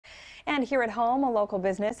And here at home, a local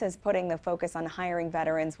business is putting the focus on hiring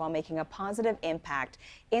veterans while making a positive impact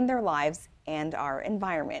in their lives and our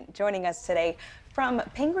environment. Joining us today from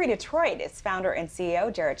Pingree Detroit is founder and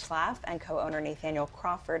CEO Jared Schlaff and co-owner Nathaniel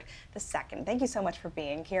Crawford II. Thank you so much for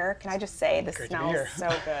being here. Can I just say this smells so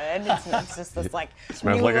good. It's just this like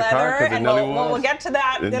new like leather, and we'll get to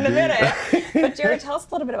that in a minute. But Jared, tell us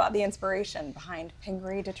a little bit about the inspiration behind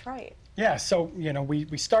Pingree Detroit. Yeah, so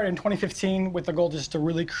we started in 2015 with the goal just to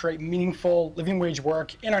really create meaningful living wage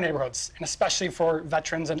work in our neighborhoods, and especially for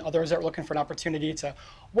veterans and others that are looking for an opportunity to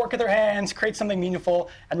work with their hands, create something meaningful,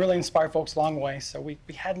 and really inspire folks along the way. So we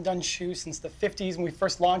hadn't done shoes since the 50s when we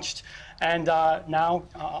first launched, and now,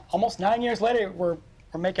 almost 9 years later, we're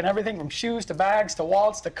making everything from shoes to bags to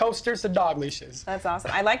wallets to coasters to dog leashes. That's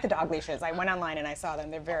awesome. I like the dog leashes. I went online and I saw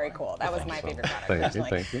them. They're very cool. That was my favorite product personally.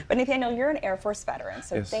 Thank you. But Nathaniel, you're an Air Force veteran,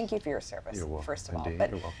 so Yes. thank you for your service, You're welcome. first of all. Indeed. But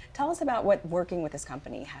You're welcome. tell us about what working with this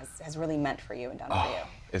company has really meant for you and done for you.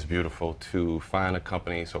 It's beautiful to find a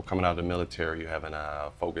company. So coming out of the military, you have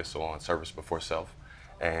a focus on service before self,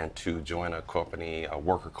 and to join a company, a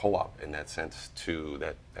worker co-op in that sense,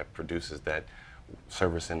 that produces that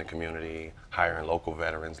service in the community, hiring local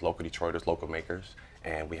veterans, local Detroiters, local makers,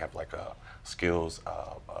 and we have like a skills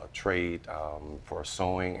trade for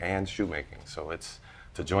sewing and shoemaking. So it's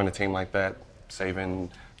to join a team like that,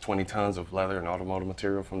 saving 20 tons of leather and automotive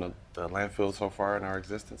material from the landfill so far in our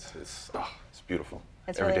existence. It's beautiful.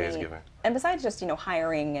 It's Every really day is neat. giving. And besides just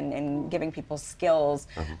hiring and giving people skills,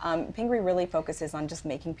 Pingree really focuses on just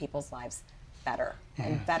making people's lives better,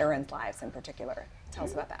 and veterans' lives in particular. Tell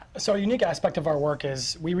us about that. So a unique aspect of our work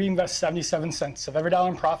is we reinvest 77 cents of every dollar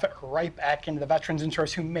in profit right back into the veterans and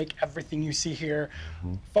insurers who make everything you see here.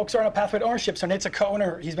 Folks are on a pathway to ownership. So Nate's a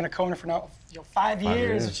co-owner. He's been a co-owner for now 5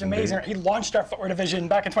 years, which is amazing. Indeed. He launched our footwear division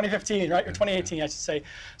back in 2015, right? Or 2018, I should say.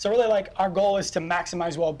 So really, our goal is to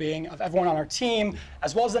maximize well-being of everyone on our team,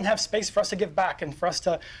 as well as then have space for us to give back and for us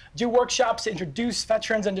to do workshops to introduce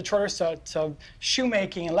veterans and Detroiters to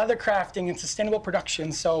shoemaking and leather crafting and sustainable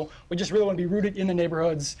production. So we just really want to be rooted in the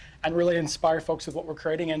neighborhoods and really inspire folks with what we're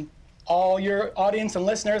creating. And all your audience and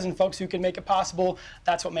listeners and folks who can make it possible,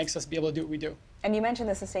 that's what makes us be able to do what we do. And you mentioned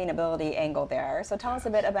the sustainability angle there. So tell us a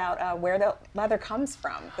bit about where the leather comes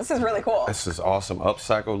from. This is really cool. This is awesome.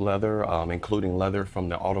 Upcycled leather, including leather from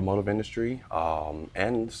the automotive industry.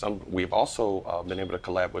 And we've also been able to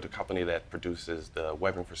collab with a company that produces the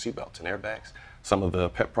webbing for seatbelts and airbags. Some of the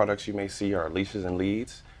pet products you may see are leashes and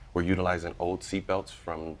leads. We're utilizing old seatbelts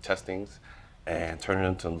from testings and turning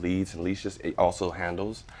them to leads and leashes. It also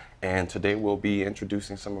handles. And today we'll be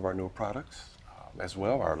introducing some of our newer products as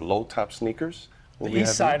well, our low-top sneakers. The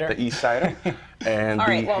Eastsider. The Eastsider. And all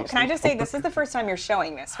right, well, can I just say, this is the first time you're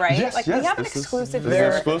showing this, right? Yes, we yes, have an this is exclusive very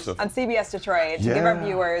here exclusive. on CBS Detroit to give our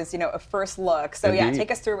viewers, a first look. So yeah, Indeed.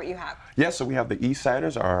 take us through what you have. Yeah, so we have the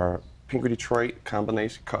Eastsiders, our Pingree Detroit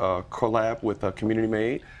combination collab with Community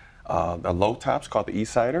Made. The low tops called the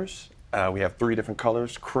Eastsiders. We have 3 different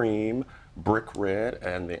colors: cream, brick red,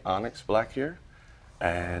 and the onyx black here.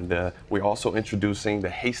 And we're also introducing the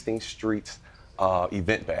Hastings Streets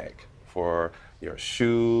event bag for your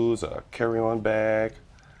shoes, a carry-on bag.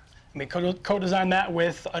 We co-designed that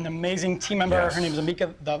with an amazing team member. Yes. Her name is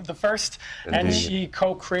Amika the First, and Indeed. she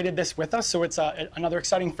co-created this with us. So it's another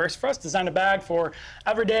exciting first for us. Designed a bag for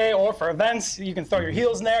every day or for events. You can throw your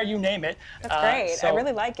heels in there, you name it. That's great. I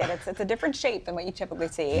really like it. It's a different shape than what you typically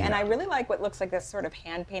see. And I really like what looks like this sort of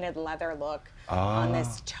hand-painted leather look on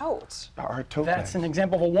this tote. Our tote That's bag. an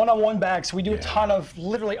example of a one-on-one bag. So we do a ton of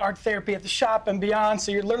literally art therapy at the shop and beyond.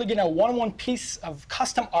 So you're literally getting a one-on-one piece of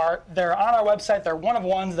custom art. They're on our website. They're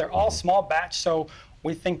one-of-ones. They're all small batch. So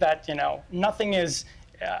we think that nothing is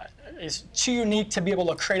too unique to be able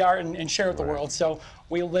to create art and share with the world. So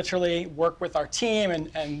we literally work with our team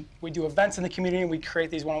and we do events in the community, and we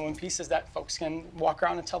create these one-on-one pieces that folks can walk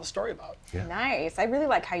around and tell the story about. Yeah. Nice. I really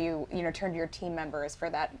like how you turned to your team members for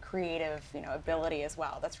that creative ability as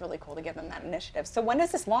well. That's really cool to give them that initiative. So when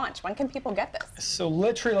does this launch? When can people get this? So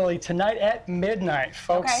literally tonight at midnight,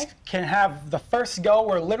 folks Okay. can have the first go.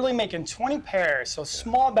 We're literally making 20 pairs, so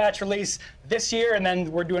small batch release this year, and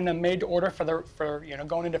then we're doing a made to order for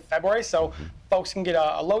going into February. So folks can get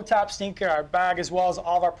a low top sneaker, our bag, as well as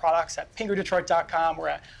all of our products at pingreedetroit.com.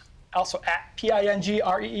 We're also at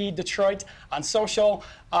PINGREE Detroit on social,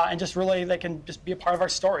 and just really they can just be a part of our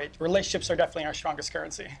story. Relationships are definitely our strongest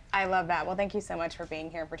currency. I love that. Well, thank you so much for being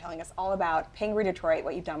here and for telling us all about Pingree Detroit,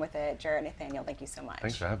 what you've done with it. Jared, Nathaniel, thank you so much.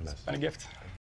 Thanks for having us. It's been a gift.